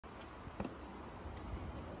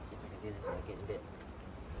do this without getting bit.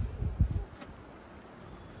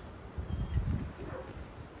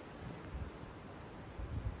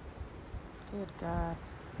 Good God.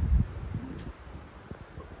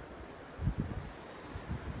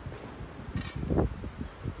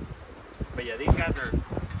 But yeah, these guys are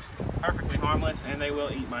perfectly harmless and they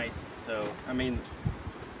will eat mice. So, I mean,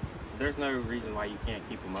 there's no reason why you can't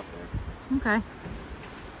keep them up there. Okay.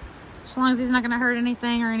 As long as he's not going to hurt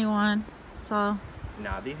anything or anyone. So.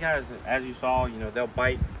 Nah, these guys, as you saw, you know, they'll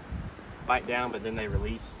bite down, but then they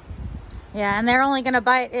release. Yeah, and they're only going to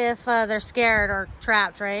bite if they're scared or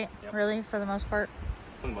trapped, right? Yep. Really, for the most part?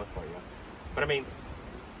 For the most part, yeah. But I mean,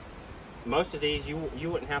 most of these, you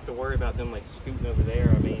wouldn't have to worry about them like scooting over there.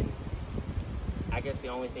 I mean, I guess the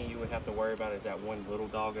only thing you would have to worry about is that one little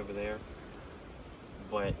dog over there.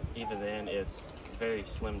 But even then, it's very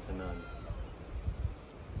slim to none.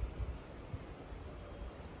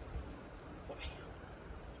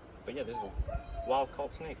 But yeah, this is a wild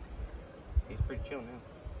caught snake. He's pretty chill now.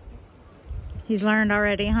 He's learned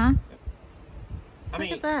already, huh? Yep. I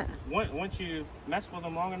mean, at that. Once you mess with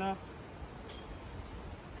him long enough,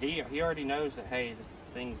 he already knows that, hey, this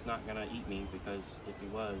thing's not gonna eat me, because if he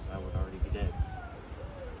was, I would already be dead.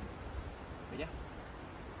 But yeah,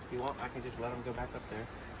 if you want, I can just let him go back up there.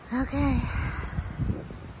 Okay.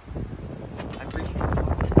 I appreciate it.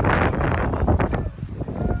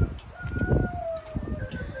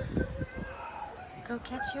 Go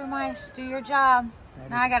catch your mice. Do your job.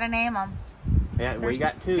 Now I gotta name them. Yeah, we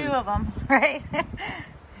got two. Two of them, right?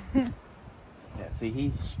 Yeah, see,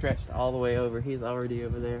 he stretched all the way over. He's already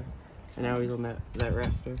over there. And now he's on that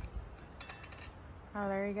rafter. Oh,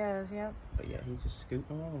 there he goes, yep. But yeah, he's just scooting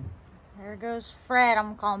along. There goes Fred. I'm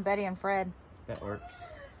gonna call him Betty and Fred. That works.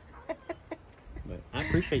 But I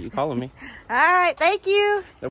appreciate you calling me. All right, thank you.